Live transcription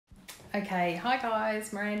Okay, hi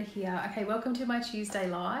guys, Miranda here. Okay, welcome to my Tuesday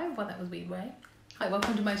live. Well, that was a weird way. Hi,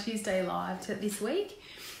 welcome to my Tuesday live this week.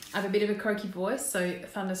 I have a bit of a croaky voice, so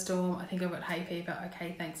thunderstorm, I think I've got hay fever.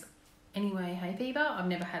 Okay, thanks. Anyway, hay fever, I've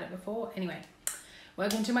never had it before. Anyway,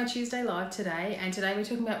 welcome to my Tuesday live today. And today we're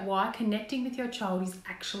talking about why connecting with your child is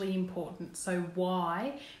actually important. So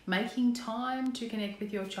why making time to connect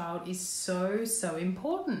with your child is so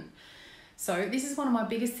important. So this is one of my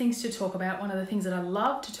biggest things to talk about, one of the things that I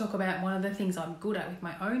love to talk about, one of the things I'm good at with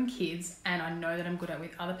my own kids, and I know that I'm good at with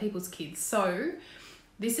other people's kids. So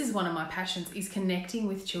this is one of my passions, is connecting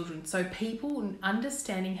with children. So people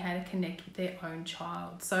understanding how to connect with their own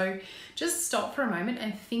child. So just stop for a moment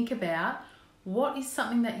and think about what is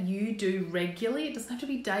something that you do regularly. It doesn't have to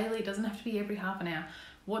be daily, it doesn't have to be every half an hour.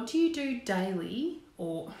 What do you do daily,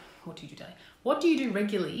 or what do you do daily? What do you do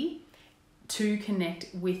regularly to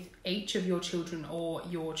connect with each of your children or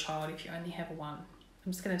your child if you only have one?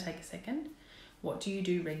 I'm just going to take a second. What do you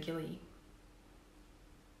do regularly?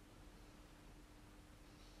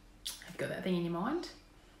 Have you got that thing in your mind?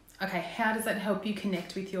 Okay, how does that help you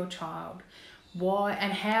connect with your child? Why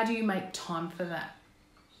and how do you make time for that?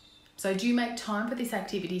 So do you make time for this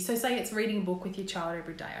activity? So say it's reading a book with your child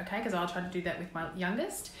every day, okay? Because I'll try to do that with my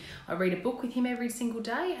youngest. I read a book with him every single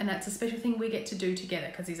day, and that's a special thing we get to do together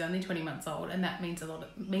because he's only 20 months old, and that means a lot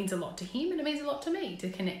to him, and it means a lot to me to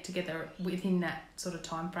connect together within that sort of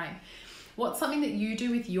time frame. What's something that you do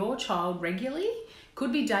with your child regularly?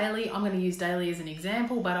 Could be daily. I'm going to use daily as an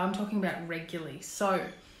example, but I'm talking about regularly. So,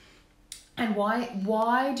 and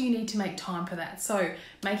why do you need to make time for that? So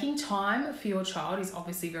making time for your child is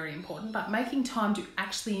obviously very important, but making time to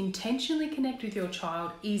actually intentionally connect with your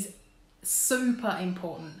child is super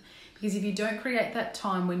important, because if you don't create that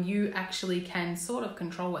time when you actually can sort of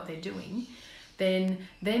control what they're doing, then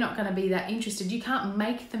they're not going to be that interested. You can't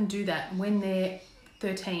make them do that when they're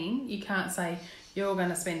 13. You can't say you're going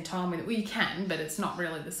to spend time with it. Well, you can, but it's not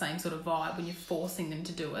really the same sort of vibe when you're forcing them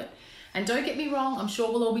to do it. And don't get me wrong, I'm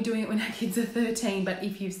sure we'll all be doing it when our kids are 13, but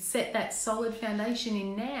if you've set that solid foundation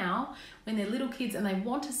in now, when they're little kids and they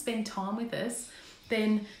want to spend time with us,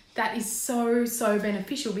 then that is so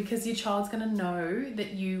beneficial, because your child's going to know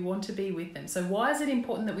that you want to be with them. So why is it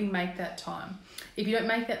important that we make that time? If you don't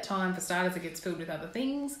make that time, for starters, it gets filled with other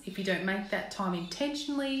things. If you don't make that time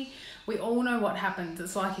intentionally, we all know what happens.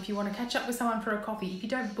 It's like if you want to catch up with someone for a coffee, if you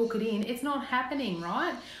don't book it in, it's not happening,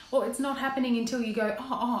 right? Or it's not happening until you go,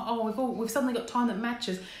 we've suddenly got time that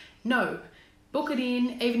matches. No, book it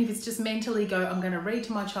in, even if it's just mentally go, I'm going to read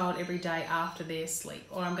to my child every day after their sleep,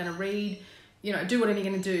 or I'm going to read, do whatever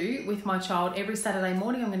you're going to do with my child. Every Saturday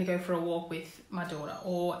morning, I'm going to go for a walk with my daughter,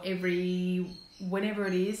 or whenever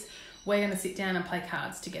it is, we're going to sit down and play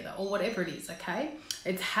cards together, or whatever it is, okay?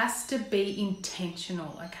 It has to be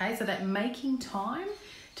intentional, okay? So that making time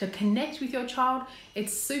to connect with your child,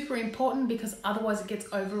 it's super important, because otherwise it gets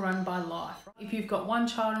overrun by life. If you've got one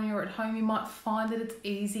child and you're at home, you might find that it's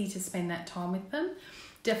easy to spend that time with them.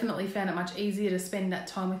 Definitely found it much easier to spend that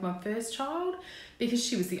time with my first child, because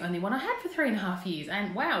she was the only one I had for 3.5 years.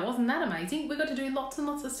 And wow, wasn't that amazing? We got to do lots and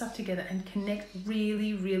lots of stuff together and connect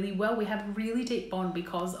really well. We have a really deep bond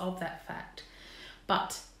because of that fact.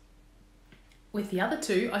 But with the other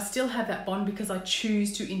two, I still have that bond because I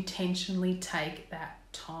choose to intentionally take that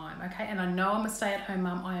time, okay? And I know I'm a stay-at-home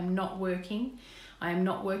mum. I am not working. I am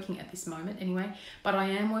not working at this moment anyway, but I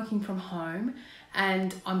am working from home,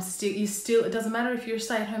 and it doesn't matter if you're a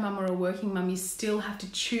stay-at-home mum or a working mum, you still have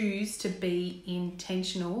to choose to be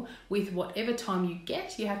intentional with whatever time you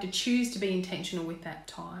get. You have to choose to be intentional with that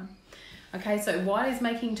time. Okay, so why is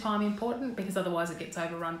making time important? Because otherwise it gets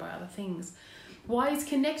overrun by other things. Why is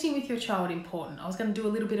connecting with your child important? I was going to do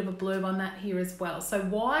a little bit of a blurb on that here as well. So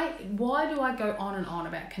why do I go on and on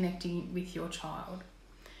about connecting with your child?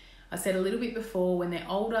 I said a little bit before, when they're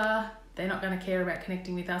older, they're not going to care about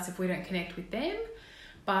connecting with us if we don't connect with them.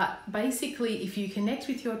 But basically, if you connect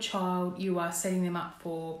with your child, you are setting them up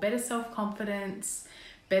for better self-confidence,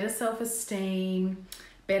 better self-esteem,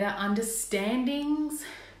 better understandings,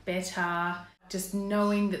 better just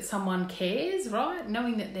knowing that someone cares, right?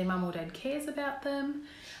 Knowing that their mum or dad cares about them.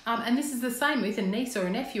 And this is the same with a niece or a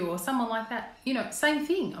nephew or someone like that. Same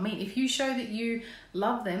thing. I mean, if you show that you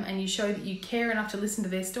love them and you show that you care enough to listen to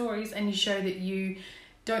their stories, and you show that you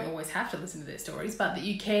don't always have to listen to their stories, but that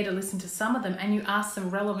you care to listen to some of them, and you ask some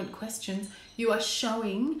relevant questions, you are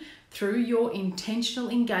showing through your intentional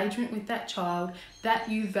engagement with that child that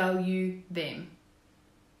you value them.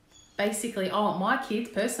 Basically, I want my kids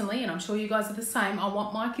personally, and I'm sure you guys are the same, I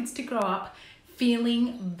want my kids to grow up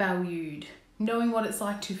feeling valued, knowing what it's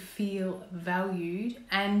like to feel valued,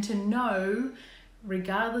 and to know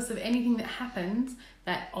regardless of anything that happens,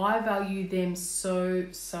 that I value them so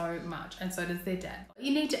much, and so does their dad.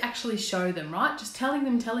 You need to actually show them, right? Just telling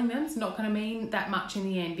them is not going to mean that much in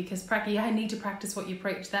the end, because you need to practice what you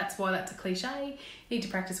preach. That's why that's a cliche. You need to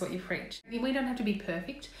practice what you preach. We don't have to be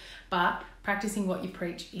perfect, but practicing what you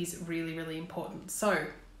preach is really, really important. So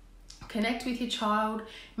connect with your child,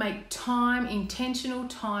 make time, intentional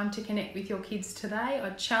time to connect with your kids today. I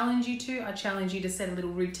challenge you to set a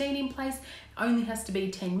little routine in place. It only has to be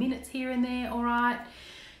 10 minutes here and there, all right?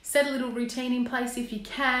 Set a little routine in place if you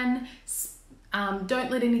can.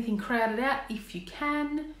 Don't let anything crowd it out. If you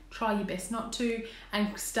can, try your best not to,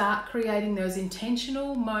 and start creating those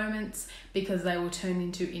intentional moments, because they will turn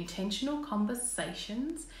into intentional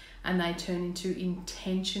conversations, and they turn into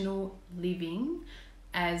intentional living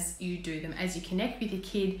as you do them. As you connect with your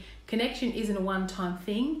kid, connection isn't a one-time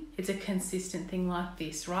thing, it's a consistent thing like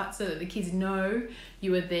this, right? So that the kids know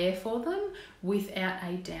you are there for them without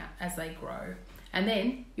a doubt as they grow. And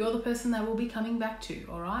then you're the person they will be coming back to,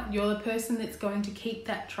 all right? You're the person that's going to keep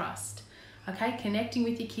that trust, okay? Connecting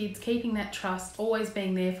with your kids, keeping that trust, always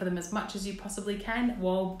being there for them as much as you possibly can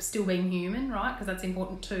while still being human, right? Because that's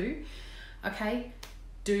important too, okay?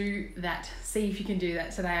 Do that. See if you can do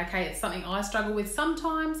that today, okay? It's something I struggle with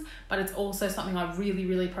sometimes, but it's also something I really,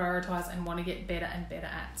 really prioritize and want to get better and better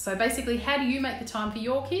at. So basically, how do you make the time for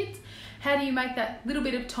your kids? How do you make that little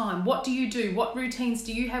bit of time? What do you do? What routines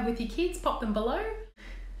do you have with your kids? Pop them below.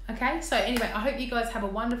 Okay, so anyway, I hope you guys have a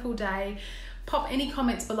wonderful day. Pop any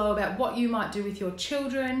comments below about what you might do with your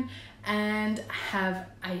children, and have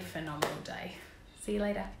a phenomenal day. See you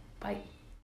later. Bye.